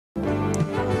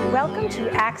Welcome to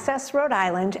Access Rhode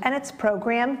Island and its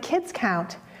program Kids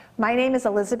Count. My name is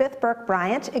Elizabeth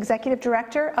Burke-Bryant, Executive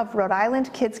Director of Rhode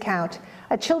Island Kids Count,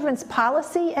 a children's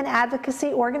policy and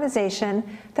advocacy organization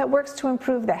that works to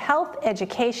improve the health,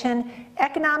 education,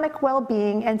 economic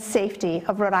well-being, and safety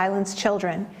of Rhode Island's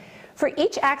children. For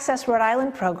each Access Rhode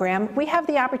Island program, we have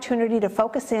the opportunity to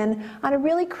focus in on a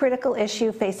really critical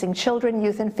issue facing children,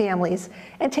 youth, and families.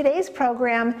 And today's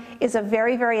program is a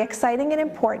very, very exciting and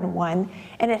important one,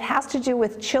 and it has to do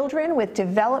with children with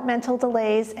developmental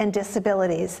delays and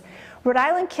disabilities. Rhode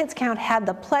Island Kids Count had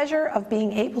the pleasure of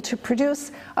being able to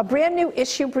produce a brand new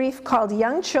issue brief called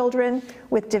Young Children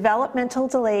with Developmental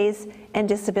Delays and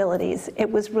Disabilities. It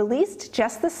was released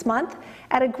just this month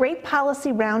at a great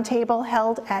policy roundtable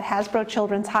held at Hasbro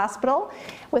Children's Hospital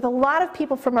with a lot of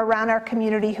people from around our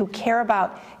community who care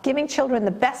about giving children the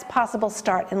best possible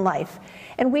start in life.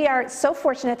 And we are so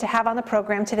fortunate to have on the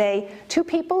program today two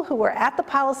people who were at the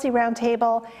policy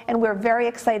roundtable, and we're very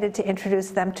excited to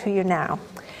introduce them to you now.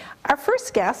 Our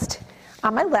first guest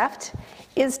on my left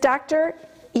is Dr.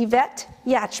 Yvette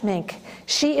Yachmink.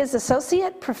 She is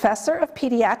Associate Professor of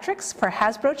Pediatrics for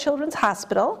Hasbro Children's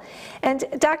Hospital, and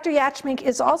Dr. Yachmink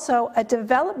is also a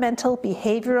developmental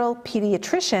behavioral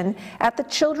pediatrician at the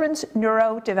Children's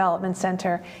Neurodevelopment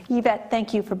Center. Yvette,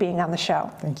 thank you for being on the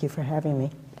show. Thank you for having me.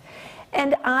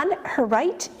 And on her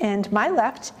right and my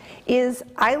left is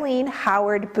Eileen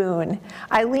Howard Boone.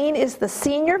 Eileen is the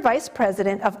Senior Vice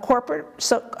President of Corporate,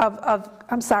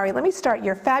 let me start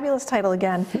your fabulous title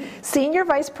again. Senior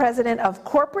Vice President of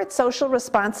Corporate Social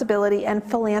Responsibility and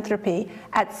Philanthropy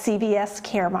at CVS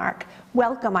Caremark.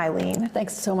 Welcome, Eileen.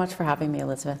 Thanks so much for having me,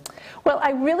 Elizabeth. Well,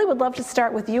 I really would love to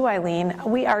start with you, Eileen.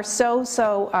 We are so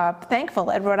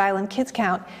thankful at Rhode Island Kids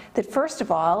Count that, first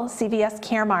of all, CVS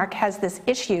Caremark has this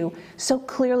issue so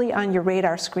clearly on your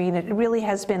radar screen. It really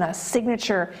has been a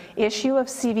signature issue of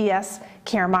CVS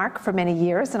Caremark for many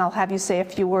years, and I'll have you say a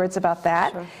few words about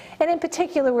that. Sure. And in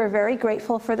particular, we're very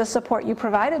grateful for the support you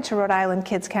provided to Rhode Island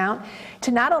Kids Count to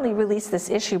not only release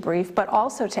this issue brief, but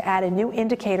also to add a new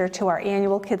indicator to our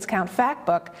annual Kids Count fact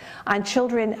book on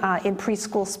children in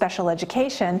preschool special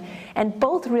education. And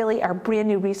both really are brand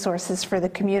new resources for the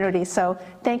community. So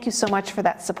thank you so much for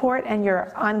that support and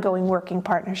your ongoing working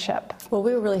partnership. Well,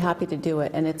 we were really happy to do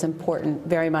it, and it's important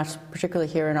very much,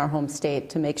 particularly here in our home state,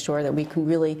 to make sure that we can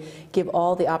really give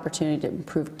all the opportunity to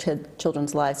improve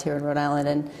children's lives here in Rhode Island.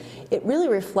 And it really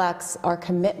reflects our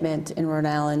commitment in Rhode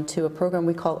Island to a program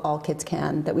we call All Kids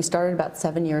Can that we started about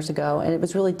 7 years ago, and it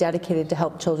was really dedicated to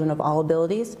help children of all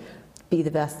abilities be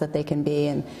the best that they can be.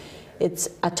 And it's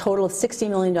a total of $60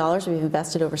 million we've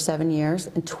invested over 7 years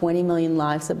and 20 million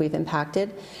lives that we've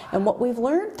impacted. And what we've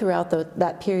learned throughout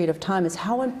that period of time is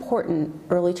how important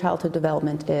early childhood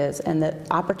development is, and the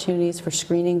opportunities for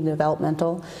screening,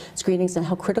 developmental screenings, and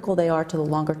how critical they are to the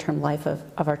longer term life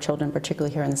of our children,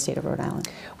 particularly here in the state of Rhode Island.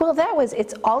 Well,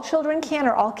 it's All Children Can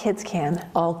or All Kids Can?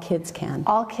 All Kids Can.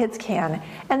 All Kids Can.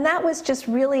 And that was just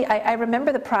really, I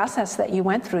remember the process that you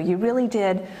went through. You really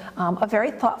did a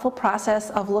very thoughtful process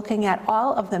of looking at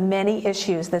all of the many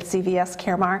issues that CVS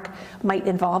Caremark might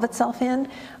involve itself in,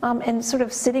 and sort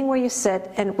of sitting where you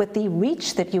sit, and with the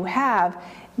reach that you have,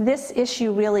 this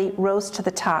issue really rose to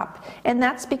the top. And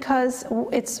that's because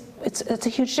it's a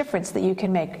huge difference that you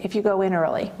can make if you go in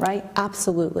early, right?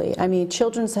 Absolutely. I mean,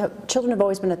 children have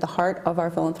always been at the heart of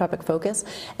our philanthropic focus,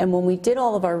 and when we did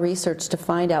all of our research to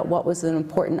find out what was an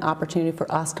important opportunity for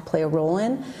us to play a role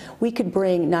in, we could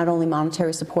bring not only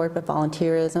monetary support, but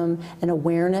volunteerism and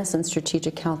awareness and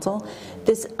strategic counsel.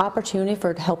 This opportunity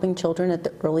for helping children at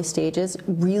the early stages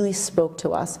really spoke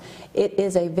to us. It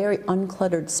is a very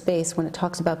uncluttered space when it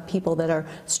talks about people that are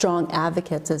strong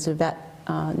advocates, as Yvette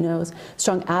knows,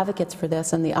 strong advocates for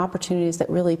this, and the opportunities that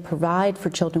really provide for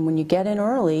children when you get in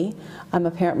early. I'm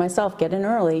a parent myself, get in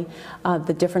early,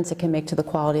 the difference it can make to the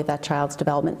quality of that child's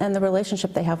development and the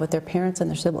relationship they have with their parents and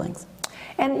their siblings.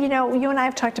 And you know, you and I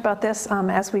have talked about this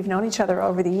as we've known each other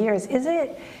over the years. Isn't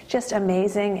it just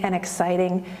amazing and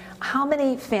exciting how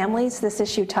many families this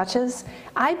issue touches?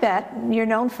 I bet you're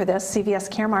known for this. CVS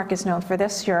Caremark is known for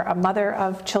this. You're a mother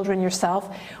of children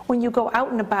yourself. When you go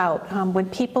out and about, when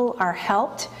people are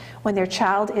helped, when their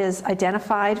child is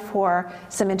identified for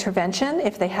some intervention,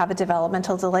 if they have a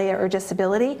developmental delay or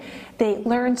disability, they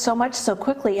learn so much so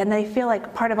quickly, and they feel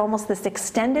like part of almost this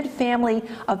extended family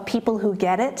of people who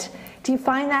get it. Do you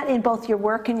find that in both your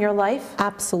work and your life?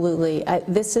 Absolutely.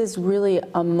 This is really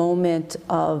a moment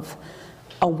of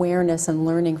awareness and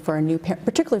learning for a new parent,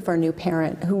 particularly for a new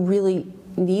parent who really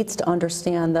needs to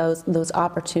understand those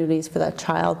opportunities for that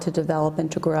child to develop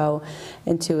and to grow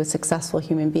into a successful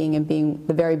human being and being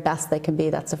the very best they can be.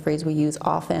 That's a phrase we use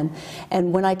often.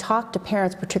 And when I talk to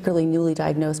parents, particularly newly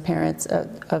diagnosed parents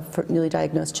of newly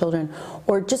diagnosed children,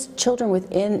 or just children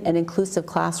within an inclusive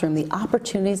classroom, the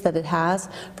opportunities that it has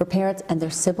for parents and their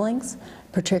siblings,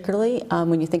 particularly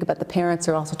when you think about the parents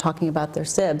are also talking about their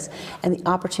sibs, and the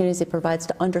opportunities it provides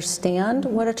to understand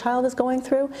what a child is going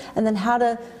through, and then how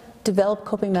to develop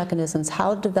coping mechanisms,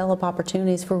 how to develop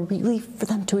opportunities for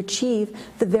them to achieve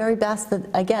the very best that,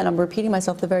 again, I'm repeating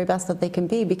myself, the very best that they can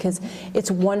be, because it's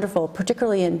wonderful,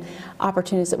 particularly in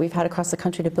opportunities that we've had across the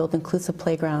country to build inclusive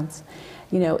playgrounds.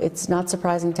 You know, it's not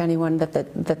surprising to anyone that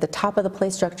the top of the play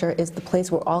structure is the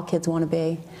place where all kids want to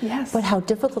be. Yes. But how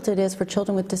difficult it is for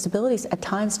children with disabilities at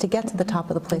times to get to the top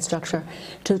of the play structure.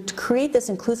 To create this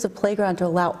inclusive playground to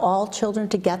allow all children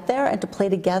to get there and to play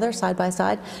together side by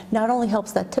side not only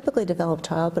helps that typically developed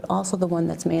child, but also the one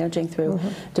that's managing through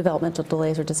developmental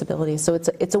delays or disabilities. So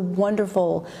it's a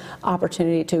wonderful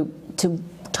opportunity to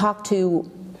talk to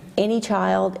any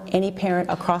child, any parent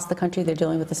across the country. They're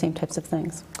dealing with the same types of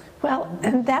things. Well,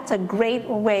 and that's a great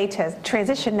way to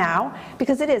transition now,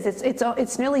 because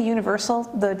it's nearly universal,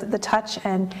 the touch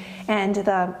and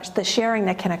the sharing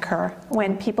that can occur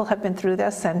when people have been through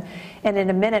this. And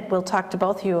in a minute, we'll talk to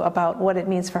both of you about what it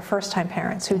means for first-time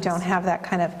parents who don't have that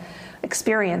kind of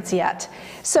experience yet.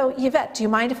 So Yvette, do you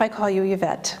mind if I call you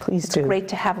Yvette? Please do. It's great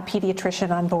to have a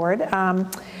pediatrician on board.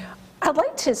 I'd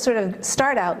like to sort of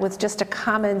start out with just a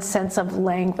common sense of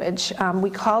language.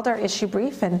 We called our issue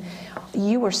brief, and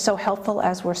you were so helpful,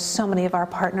 as were so many of our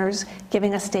partners,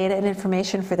 giving us data and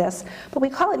information for this. But we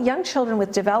call it Young Children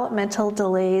with Developmental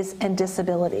Delays and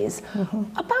Disabilities.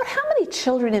 About how many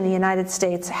children in the United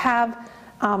States have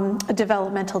a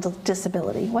developmental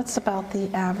disability? What's about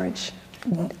the average?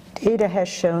 Data has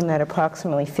shown that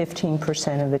approximately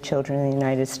 15% of the children in the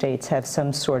United States have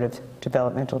some sort of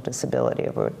developmental disability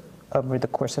over the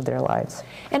course of their lives.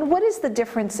 And what is the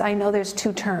difference? I know there's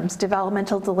two terms,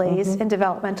 developmental delays and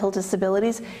developmental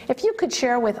disabilities. If you could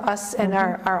share with us and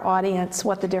our audience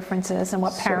what the difference is and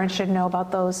what parents should know about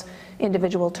those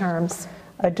individual terms.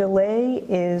 A delay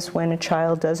is when a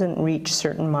child doesn't reach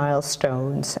certain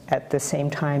milestones at the same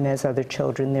time as other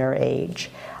children their age.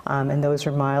 And those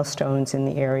are milestones in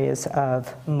the areas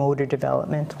of motor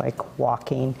development, like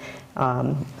walking,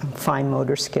 fine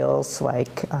motor skills,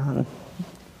 like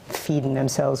feeding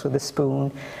themselves with a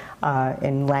spoon,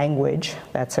 in language,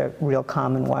 that's a real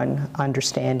common one,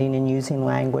 understanding and using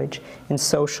language, in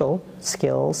social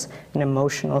skills, in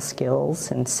emotional skills,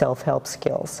 and self-help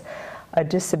skills. A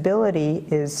disability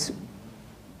is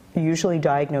usually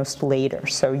diagnosed later.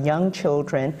 So young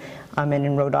children, and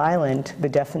in Rhode Island, the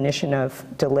definition of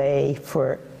delay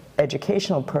for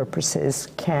educational purposes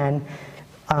can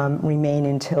remain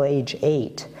until age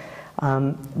 8.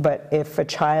 But if a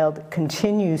child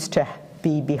continues to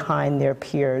be behind their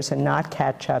peers and not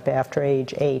catch up after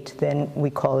age 8, then we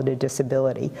call it a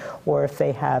disability, or if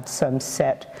they have some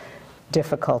set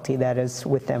difficulty that is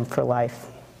with them for life.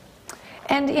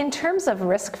 And in terms of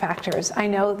risk factors, I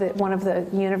know that one of the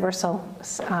universal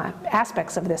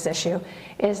aspects of this issue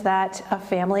is that a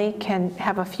family can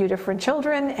have a few different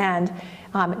children and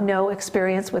no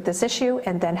experience with this issue,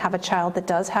 and then have a child that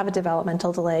does have a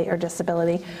developmental delay or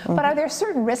disability. But are there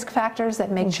certain risk factors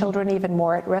that make children even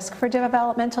more at risk for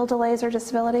developmental delays or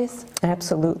disabilities?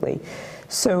 Absolutely.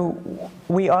 So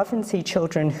we often see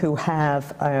children who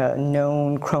have a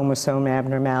known chromosome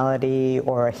abnormality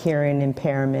or a hearing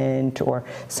impairment or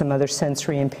some other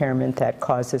sensory impairment that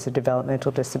causes a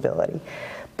developmental disability.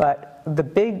 But the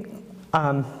big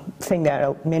thing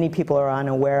that many people are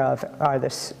unaware of are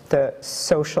the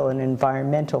social and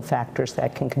environmental factors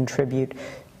that can contribute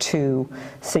to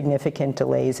significant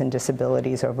delays and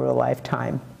disabilities over a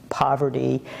lifetime.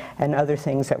 Poverty and other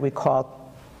things that we call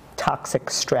toxic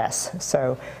stress,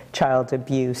 so child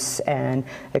abuse and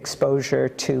exposure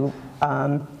to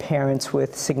parents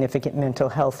with significant mental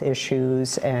health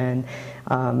issues and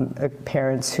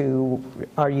parents who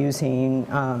are using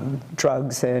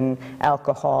drugs and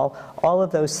alcohol. All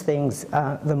of those things,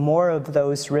 the more of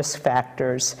those risk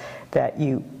factors that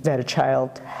a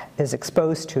child is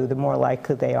exposed to, the more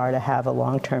likely they are to have a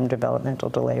long-term developmental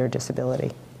delay or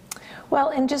disability. Well,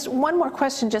 and just one more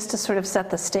question just to sort of set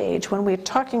the stage. When we're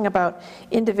talking about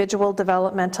individual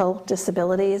developmental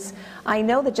disabilities, I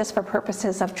know that just for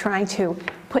purposes of trying to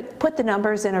put the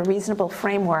numbers in a reasonable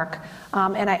framework,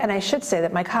 and I should say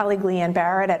that my colleague Leanne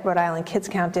Barrett at Rhode Island Kids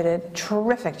Count did a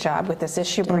terrific job with this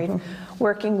issue brief,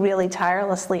 working really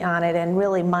tirelessly on it and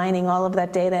really mining all of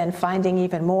that data and finding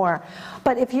even more.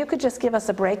 But if you could just give us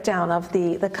a breakdown of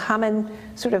the common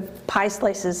sort of pie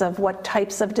slices of what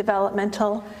types of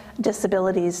developmental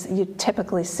disabilities you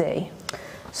typically see.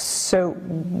 So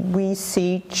we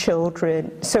see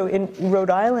children, so in Rhode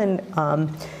Island,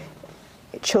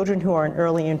 children who are in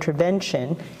early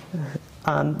intervention,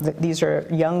 these are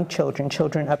young children,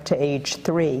 children up to age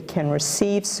 3, can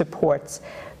receive supports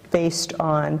based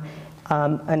on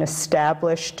an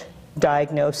established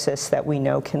diagnosis that we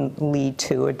know can lead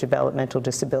to a developmental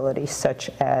disability, such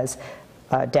as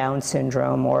Down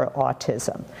syndrome or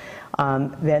autism.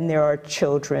 Then there are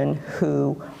children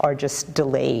who are just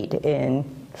delayed in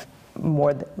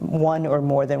one or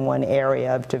more than one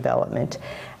area of development.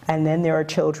 And then there are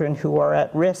children who are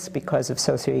at risk because of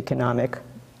socioeconomic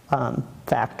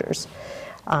factors.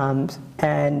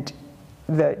 And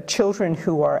the children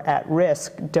who are at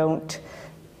risk don't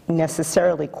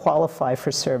necessarily qualify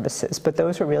for services, but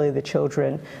those are really the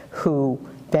children who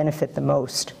benefit the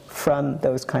most from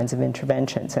those kinds of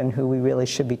interventions and who we really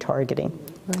should be targeting.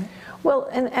 Right. Well,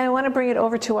 and I want to bring it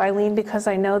over to Eileen, because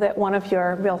I know that one of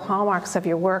your real hallmarks of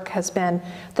your work has been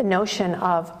the notion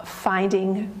of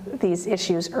finding these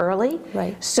issues early,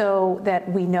 right, so that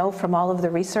we know from all of the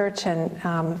research and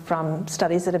from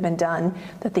studies that have been done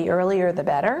that the earlier the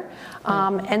better.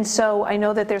 Right. And so I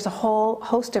know that there's a whole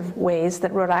host of ways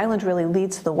that Rhode Island really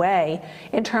leads the way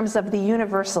in terms of the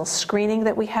universal screening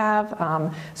that we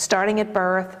have, starting at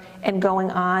birth and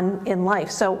going on in life.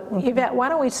 So Yvette, why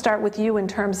don't we start with you in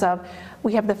terms of,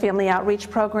 we have the family outreach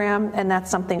program, and that's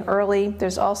something early.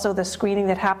 There's also the screening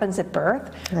that happens at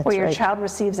birth, where your child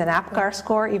receives an APGAR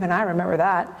score. Even I remember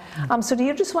that. So do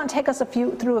you just want to take us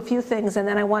through a few things, and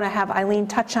then I want to have Eileen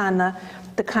touch on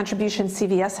the contribution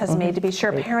CVS has made to be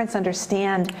sure parents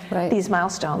understand these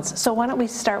milestones. So why don't we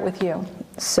start with you?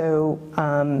 So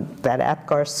that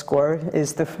APGAR score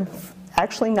is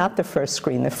actually not the first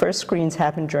screen. The first screens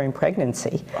happen during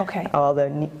pregnancy. Okay. All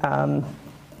the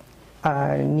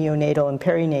neonatal and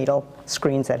perinatal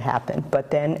screens that happen. But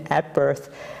then at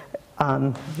birth,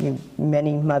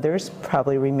 many mothers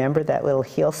probably remember that little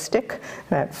heel stick,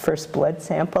 that first blood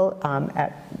sample.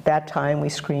 At that time, we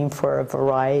screen for a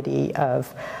variety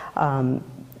of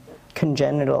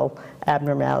congenital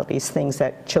abnormalities, things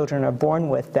that children are born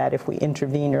with, that if we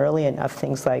intervene early enough,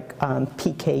 things like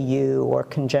PKU or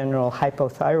congenital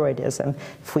hypothyroidism,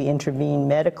 if we intervene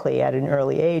medically at an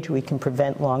early age, we can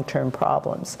prevent long-term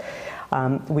problems.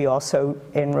 We also,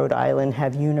 in Rhode Island,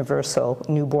 have universal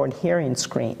newborn hearing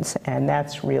screens, and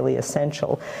that's really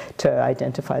essential to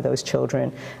identify those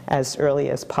children as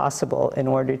early as possible in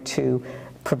order to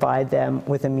provide them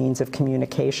with a means of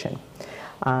communication.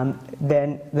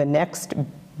 Then the next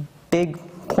big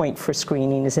point for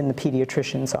screening is in the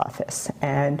pediatrician's office,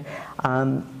 and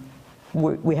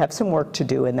we have some work to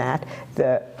do in that.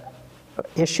 The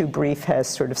issue brief has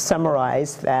sort of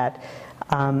summarized that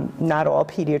not all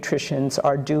pediatricians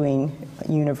are doing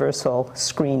universal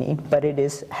screening, but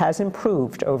it has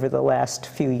improved over the last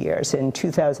few years. In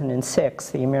 2006,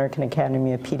 the American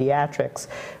Academy of Pediatrics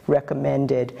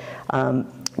recommended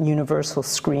universal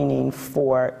screening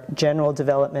for general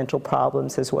developmental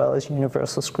problems as well as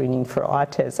universal screening for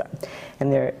autism.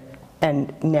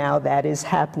 And now that is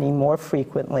happening more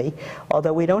frequently,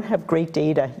 although we don't have great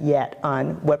data yet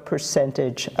on what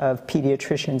percentage of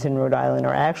pediatricians in Rhode Island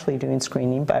are actually doing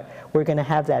screening, but we're going to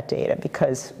have that data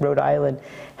because Rhode Island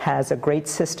has a great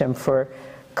system for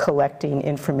collecting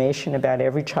information about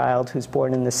every child who's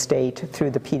born in the state through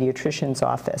the pediatrician's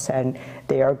office, and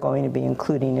they are going to be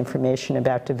including information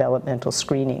about developmental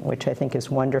screening, which I think is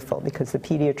wonderful because the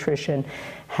pediatrician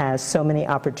has so many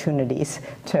opportunities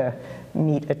to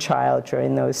meet a child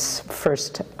during those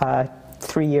first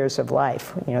 3 years of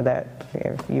life. You know that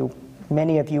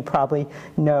many of you probably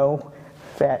know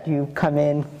that you come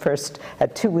in first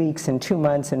at 2 weeks and 2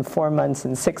 months and 4 months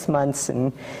and 6 months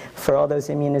and for all those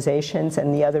immunizations.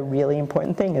 And the other really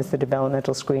important thing is the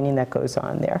developmental screening that goes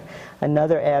on there.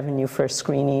 Another avenue for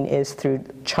screening is through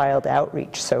child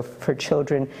outreach. So for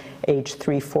children age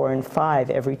 3, 4, and 5,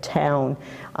 every town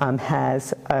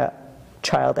has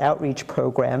child outreach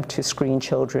program to screen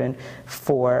children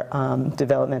for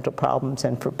developmental problems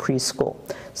and for preschool.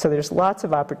 So there's lots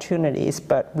of opportunities,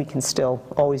 but we can still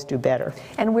always do better.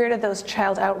 And where do those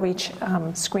child outreach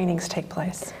screenings take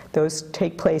place? Those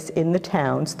take place in the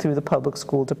towns through the public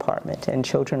school department, and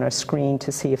children are screened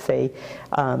to see if they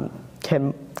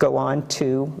can go on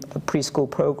to a preschool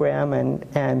program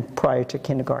and prior to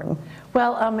kindergarten.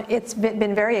 Well, it's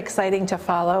been very exciting to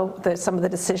follow some of the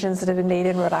decisions that have been made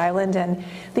in Rhode Island, and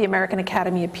the American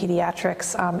Academy of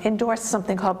Pediatrics endorsed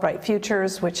something called Bright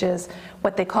Futures, which is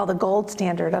what they call the gold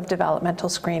standard of developmental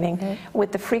screening,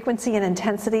 with the frequency and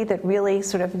intensity that really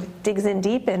sort of digs in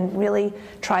deep and really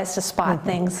tries to spot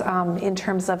things in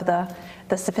terms of the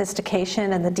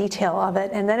sophistication and the detail of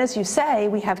it. And then, as you say,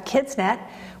 we have KidsNet,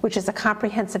 which is a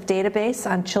comprehensive database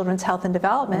on children's health and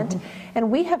development.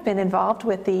 And we have been involved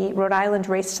with the Rhode Island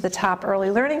Race to the Top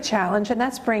Early Learning Challenge, and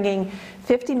that's bringing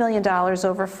 $50 million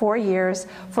over 4 years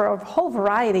for a whole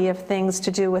variety of things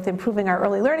to do with improving our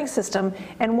early learning system.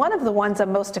 And one of the ones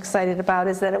I'm most excited about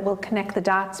is that it will connect the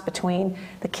dots between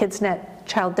the KidsNet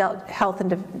Child Health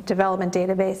and Development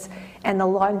database and the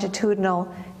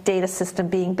longitudinal data system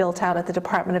being built out at the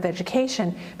Department of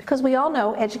Education, because we all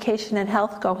know education and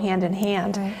health go hand in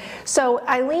hand. Right. So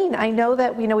Eileen, I know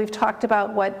that we've talked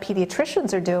about what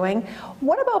pediatricians are doing.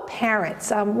 What about parents?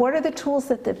 What are the tools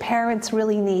that the parents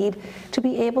really need to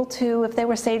be able to, if they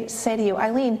were say to you,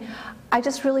 Eileen, I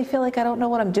just really feel like I don't know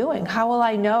what I'm doing. How will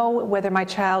I know whether my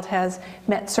child has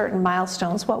met certain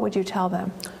milestones? What would you tell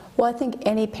them? Well, I think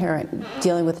any parent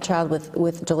dealing with a child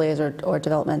with delays or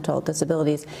developmental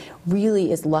disabilities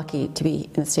really is lucky to be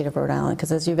in the state of Rhode Island,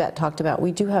 because as Yvette talked about,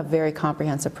 we do have very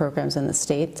comprehensive programs in the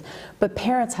state, but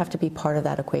parents have to be part of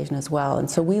that equation as well.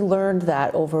 And so we learned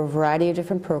that over a variety of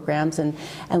different programs and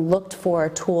looked for a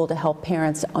tool to help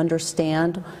parents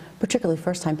understand, particularly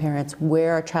first-time parents,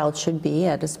 where a child should be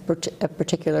at a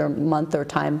particular month or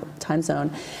time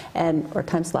zone or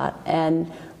time slot.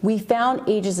 And we found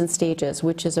Ages and Stages,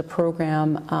 which is a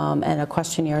program and a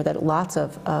questionnaire that lots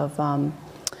of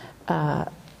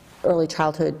early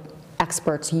childhood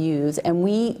experts use, and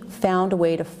we found a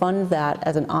way to fund that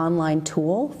as an online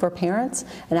tool for parents,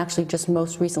 and actually just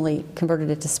most recently converted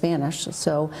it to Spanish.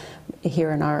 So here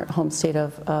in our home state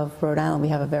of Rhode Island, we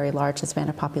have a very large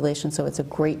Hispanic population, so it's a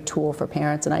great tool for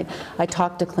parents. And I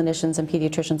talk to clinicians and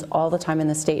pediatricians all the time in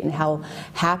the state and how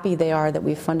happy they are that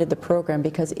we've funded the program,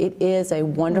 because it is a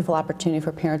wonderful opportunity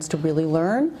for parents to really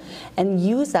learn and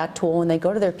use that tool when they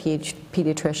go to their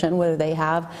pediatrician, whether they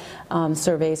have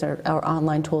surveys or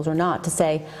online tools or not, to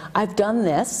say, I've done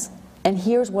this, and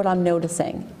here's what I'm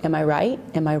noticing. Am I right?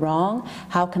 Am I wrong?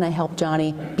 How can I help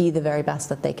Johnny be the very best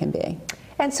that they can be?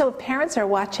 And so if parents are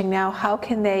watching now, how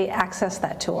can they access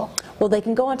that tool? Well, they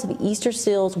can go onto the Easter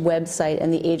Seals website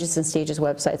and the Ages and Stages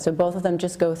website. So both of them,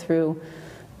 just go through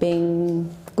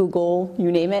Bing, Google,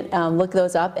 you name it, look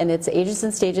those up, and it's Ages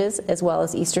and Stages as well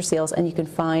as Easter Seals, and you can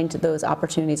find those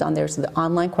opportunities on there. So the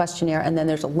online questionnaire, and then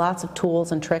there's lots of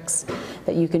tools and tricks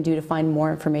that you can do to find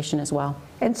more information as well.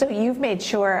 And so you've made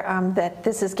sure that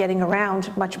this is getting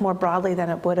around much more broadly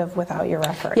than it would have without your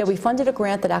effort. Yeah, we funded a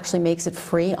grant that actually makes it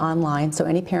free online, so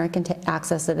any parent can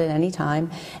access it at any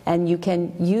time, and you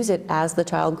can use it as the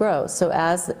child grows. So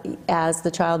as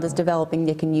the child is developing,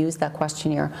 they can use that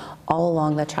questionnaire all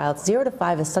along that child. 0 to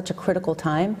 5 is such a critical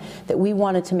time that we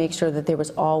wanted to make sure that there was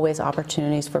always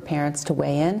opportunities for parents to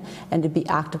weigh in and to be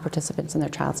active participants in their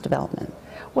child's development.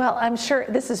 Well, I'm sure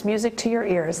this is music to your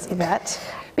ears, Yvette,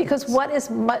 because what is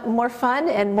more fun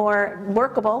and more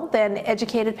workable than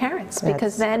educated parents?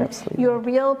 Because then you're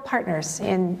real partners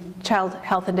in child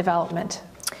health and development.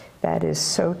 That is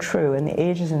so true, and the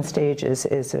Ages and Stages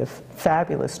is a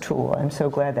fabulous tool. I'm so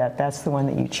glad that that's the one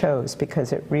that you chose,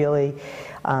 because it really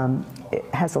it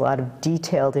has a lot of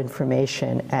detailed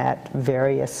information at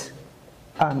various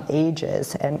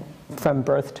ages, and from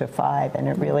birth to 5, and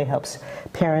it really helps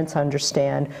parents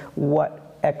understand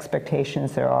what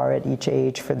expectations there are at each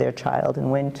age for their child,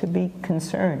 and when to be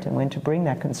concerned and when to bring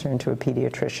that concern to a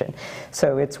pediatrician.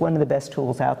 So it's one of the best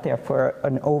tools out there for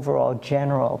an overall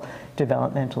general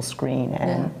developmental screen,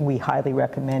 and we highly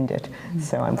recommend it.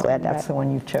 So I'm glad that's the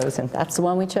one you've chosen. That's the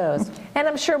one we chose. And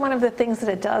I'm sure one of the things that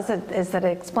it does is that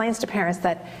it explains to parents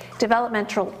that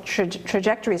developmental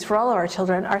trajectories for all of our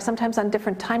children are sometimes on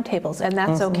different timetables, and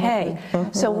that's okay.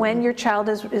 So when your child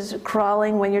is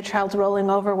crawling, when your child's rolling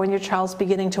over, when your child's beginning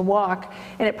beginning to walk,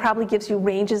 and it probably gives you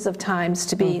ranges of times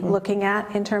to be looking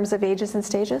at in terms of ages and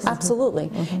stages?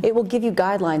 Absolutely. It will give you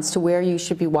guidelines to where you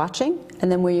should be watching and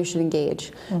then where you should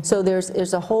engage. So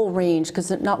there's a whole range,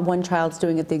 because not one child's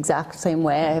doing it the exact same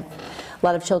way. I have a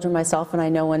lot of children myself, and I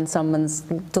know when someone's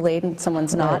delayed and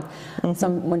someone's not.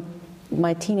 When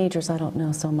my teenagers, I don't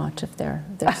know so much if they're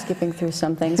skipping through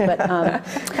some things, but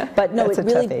no, That's it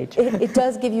really it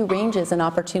does give you ranges and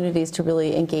opportunities to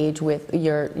really engage with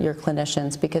your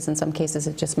clinicians, because in some cases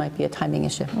it just might be a timing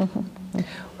issue.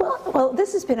 Well,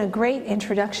 this has been a great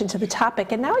introduction to the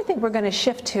topic, and now I think we're going to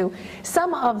shift to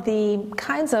some of the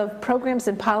kinds of programs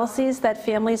and policies that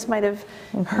families might have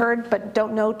heard but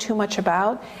don't know too much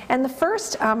about. And the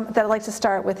first that I'd like to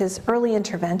start with is early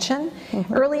intervention.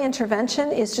 Early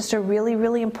intervention is just a really,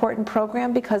 really important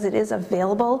program because it is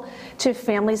available to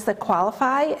families that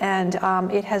qualify, and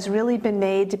it has really been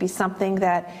made to be something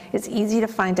that is easy to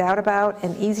find out about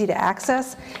and easy to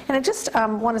access. And I just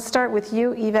want to start with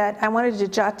you, Yvette. I wanted to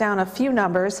jot down a few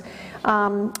numbers.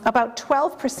 About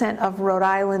 12% of Rhode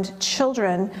Island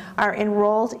children are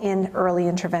enrolled in early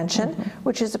intervention,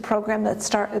 which is a program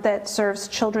that serves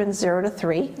children 0 to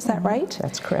 3. Is that right?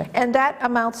 That's correct. And that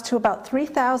amounts to about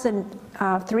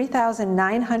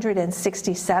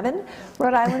 3,967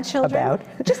 Rhode Island children. About.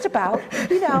 Just about.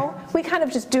 You know, we kind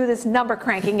of just do this number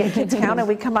cranking at Kids Count, and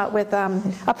we come up with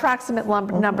approximate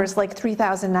numbers like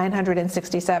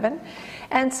 3,967.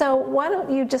 And so why don't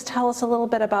you just tell us a little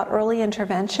bit about early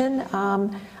intervention?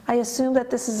 I assume that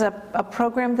this is a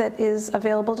program that is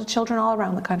available to children all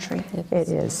around the country. It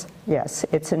is, yes.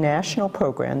 It's a national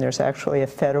program. There's actually a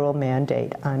federal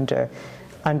mandate under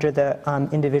the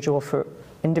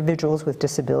Individuals with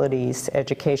Disabilities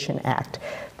Education Act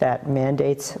that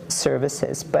mandates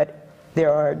services. But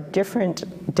there are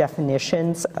different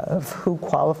definitions of who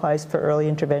qualifies for early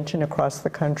intervention across the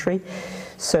country,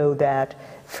 so that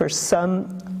for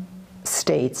some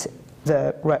states,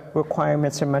 the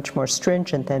requirements are much more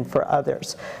stringent than for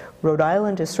others. Rhode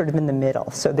Island is sort of in the middle.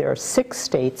 So there are 6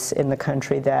 states in the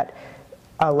country that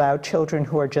allow children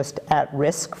who are just at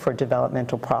risk for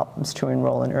developmental problems to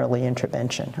enroll in early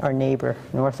intervention. Our neighbor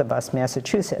north of us,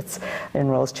 Massachusetts,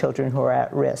 enrolls children who are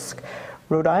at risk.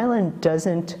 Rhode Island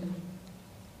doesn't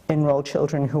enroll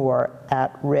children who are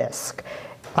at risk.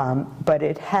 But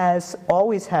it has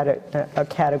always had a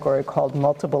category called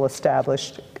multiple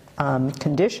established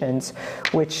conditions,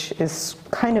 which is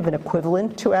kind of an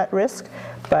equivalent to at risk.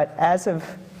 But as of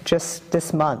just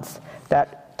this month,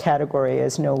 that category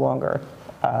is no longer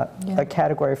a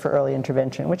category for early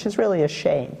intervention, which is really a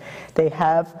shame. They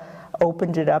have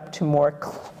opened it up to more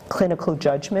clinical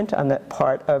judgment on the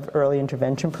part of early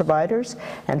intervention providers,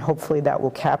 and hopefully that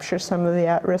will capture some of the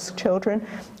at-risk children.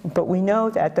 But we know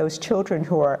that those children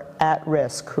who are at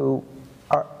risk, who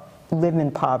live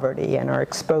in poverty and are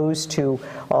exposed to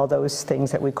all those things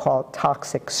that we call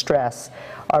toxic stress,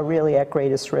 are really at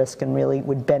greatest risk and really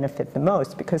would benefit the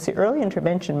most, because the early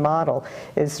intervention model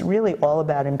is really all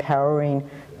about empowering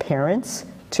parents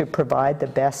to provide the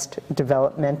best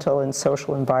developmental and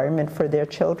social environment for their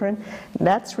children.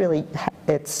 That's really,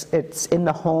 it's in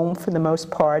the home for the most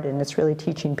part, and it's really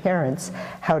teaching parents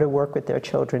how to work with their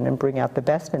children and bring out the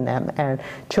best in them. And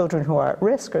children who are at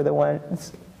risk are the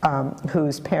ones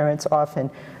whose parents often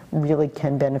really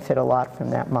can benefit a lot from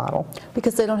that model.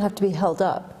 Because they don't have to be held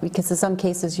up. Because in some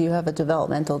cases you have a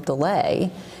developmental delay,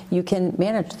 you can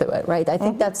manage through it, right? I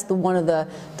think that's one of the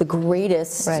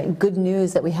greatest good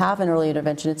news that we have in early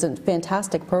intervention. It's a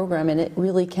fantastic program, and it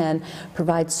really can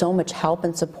provide so much help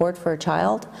and support for a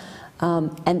child.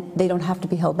 And they don't have to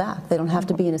be held back. They don't have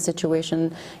to be in a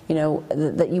situation, you know,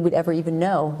 that you would ever even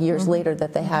know years later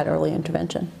that they had early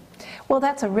intervention. Well,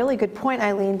 that's a really good point,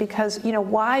 Eileen, because, you know,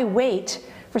 why wait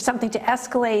for something to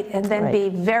escalate and then be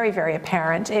very, very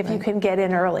apparent if you can get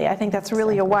in early? I think that's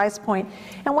really a wise point.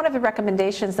 And one of the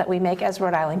recommendations that we make as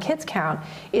Rhode Island Kids Count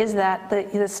is that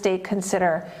the state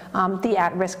consider the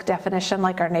at-risk definition,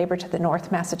 like our neighbor to the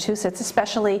north, Massachusetts,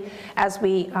 especially as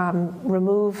we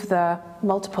remove the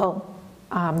multiple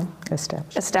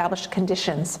established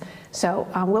conditions. So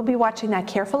we'll be watching that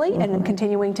carefully and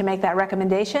continuing to make that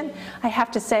recommendation. I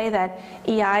have to say that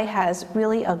EI has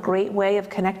really a great way of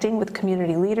connecting with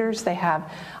community leaders. They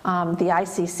have the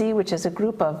ICC, which is a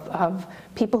group of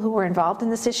people who are involved in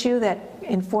this issue that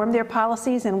inform their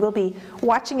policies, and we'll be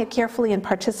watching it carefully and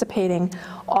participating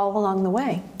all along the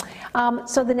way.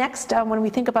 So the next, when we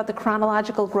think about the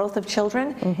chronological growth of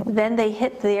children, then they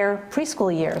hit their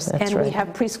preschool years. We have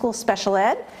preschool special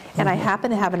ed, and I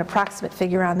happen to have an approximate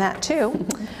figure on that too.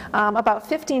 about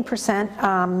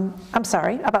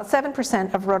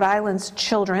 7% of Rhode Island's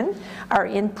children are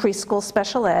in preschool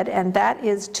special ed, and that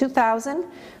is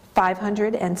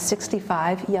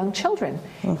 2,565 young children.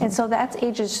 And so that's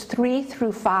ages 3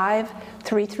 through 5,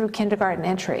 3 through kindergarten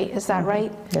entry. Is that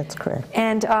right? That's correct.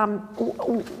 And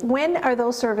when are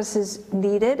those services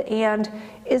needed? And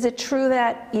is it true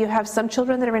that you have some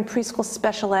children that are in preschool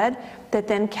special ed that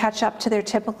then catch up to their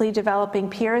typically developing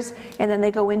peers and then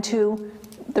they go into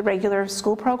the regular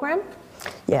school program?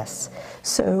 Yes.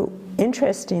 So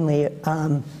interestingly,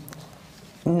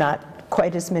 not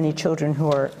quite as many children who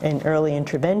are in early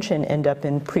intervention end up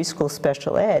in preschool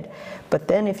special ed. But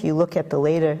then if you look at the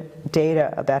later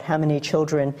data about how many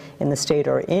children in the state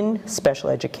are in special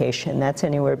education, that's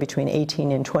anywhere between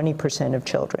 18 and 20% of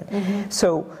children.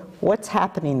 So what's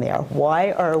happening there?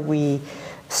 Why are we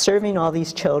serving all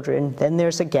these children? Then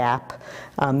there's a gap.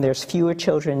 There's fewer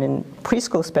children in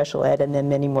preschool special ed and then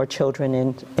many more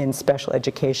children in special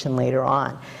education later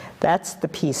on. That's the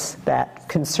piece that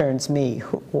concerns me.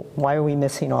 Why are we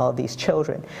missing all of these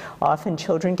children? Often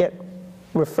children get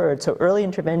referred, so early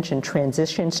intervention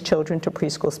transitions children to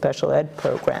preschool special ed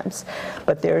programs.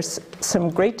 But there's some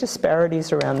great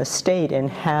disparities around the state in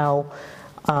how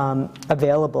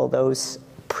available those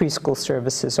preschool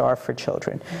services are for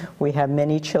children. We have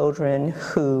many children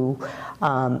who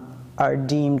are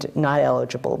deemed not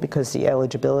eligible because the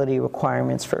eligibility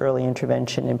requirements for early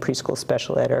intervention in preschool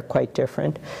special ed are quite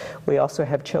different. We also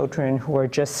have children who are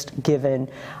just given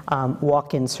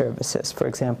walk-in services. For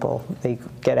example, they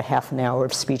get a half an hour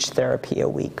of speech therapy a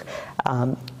week,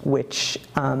 which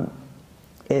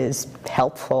is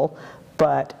helpful,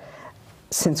 but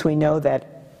since we know that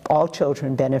all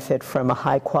children benefit from a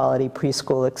high-quality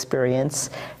preschool experience,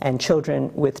 and children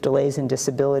with delays and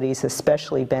disabilities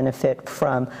especially benefit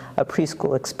from a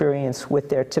preschool experience with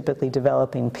their typically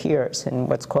developing peers in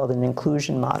what's called an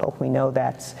inclusion model. We know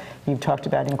that's, you've talked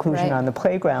about inclusion on the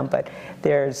playground, but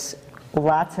there's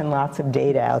lots and lots of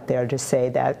data out there to say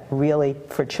that really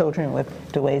for children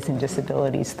with delays and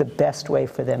disabilities, the best way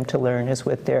for them to learn is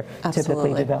with their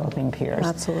typically developing peers.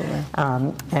 Absolutely.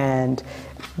 And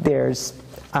there's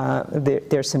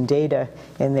some data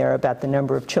in there about the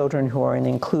number of children who are in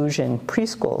inclusion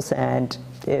preschools, and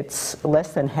it's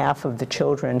less than half of the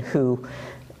children who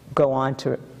go on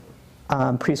to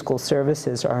preschool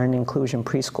services are in inclusion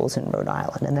preschools in Rhode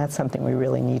Island, and that's something we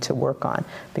really need to work on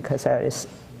because that is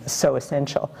so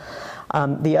essential.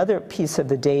 The other piece of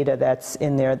the data that's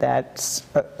in there that's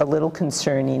a little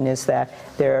concerning is that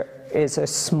there is a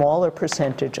smaller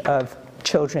percentage of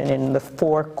children in the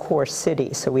 4 core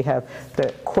cities. So we have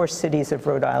the core cities of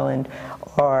Rhode Island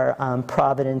are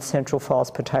Providence, Central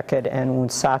Falls, Pawtucket, and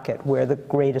Woonsocket, where the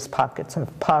greatest pockets of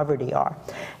poverty are.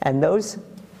 And those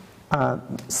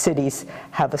cities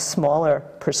have a smaller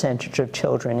percentage of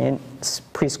children in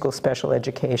preschool special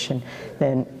education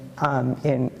than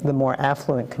in the more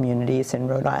affluent communities in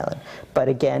Rhode Island. But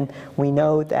again, we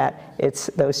know that it's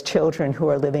those children who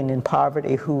are living in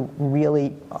poverty who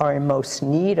really are in most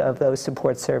need of those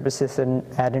support services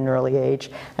at an early age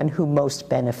and who most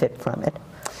benefit from it.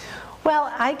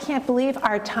 Well, I can't believe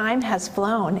our time has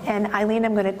flown. And Eileen,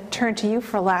 I'm going to turn to you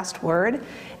for a last word.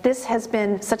 This has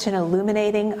been such an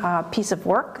illuminating piece of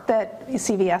work that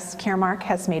CVS Caremark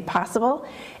has made possible.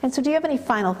 And so do you have any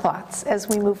final thoughts as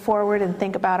we move forward and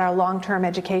think about our long-term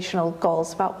educational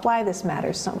goals about why this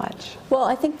matters so much? Well,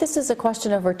 I think this is a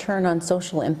question of return on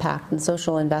social impact and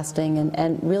social investing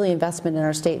and really investment in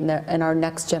our state and our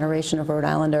next generation of Rhode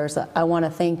Islanders. I want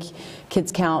to thank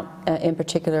Kids Count in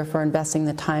particular for investing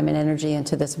the time and energy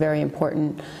into this very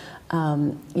important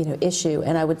issue.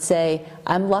 And I would say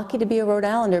I'm lucky to be a Rhode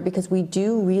Islander because we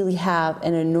do really have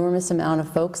an enormous amount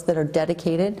of folks that are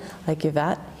dedicated, like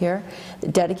Yvette here,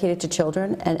 dedicated to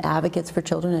children and advocates for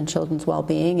children and children's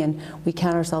well-being, and we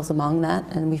count ourselves among that,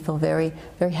 and we feel very,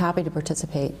 very happy to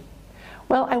participate.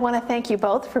 Well, I want to thank you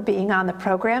both for being on the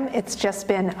program. It's just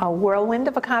been a whirlwind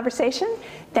of a conversation.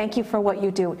 Thank you for what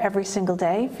you do every single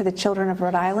day for the children of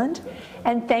Rhode Island.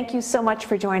 And thank you so much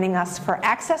for joining us for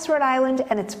Access Rhode Island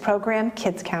and its program,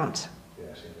 Kids Count.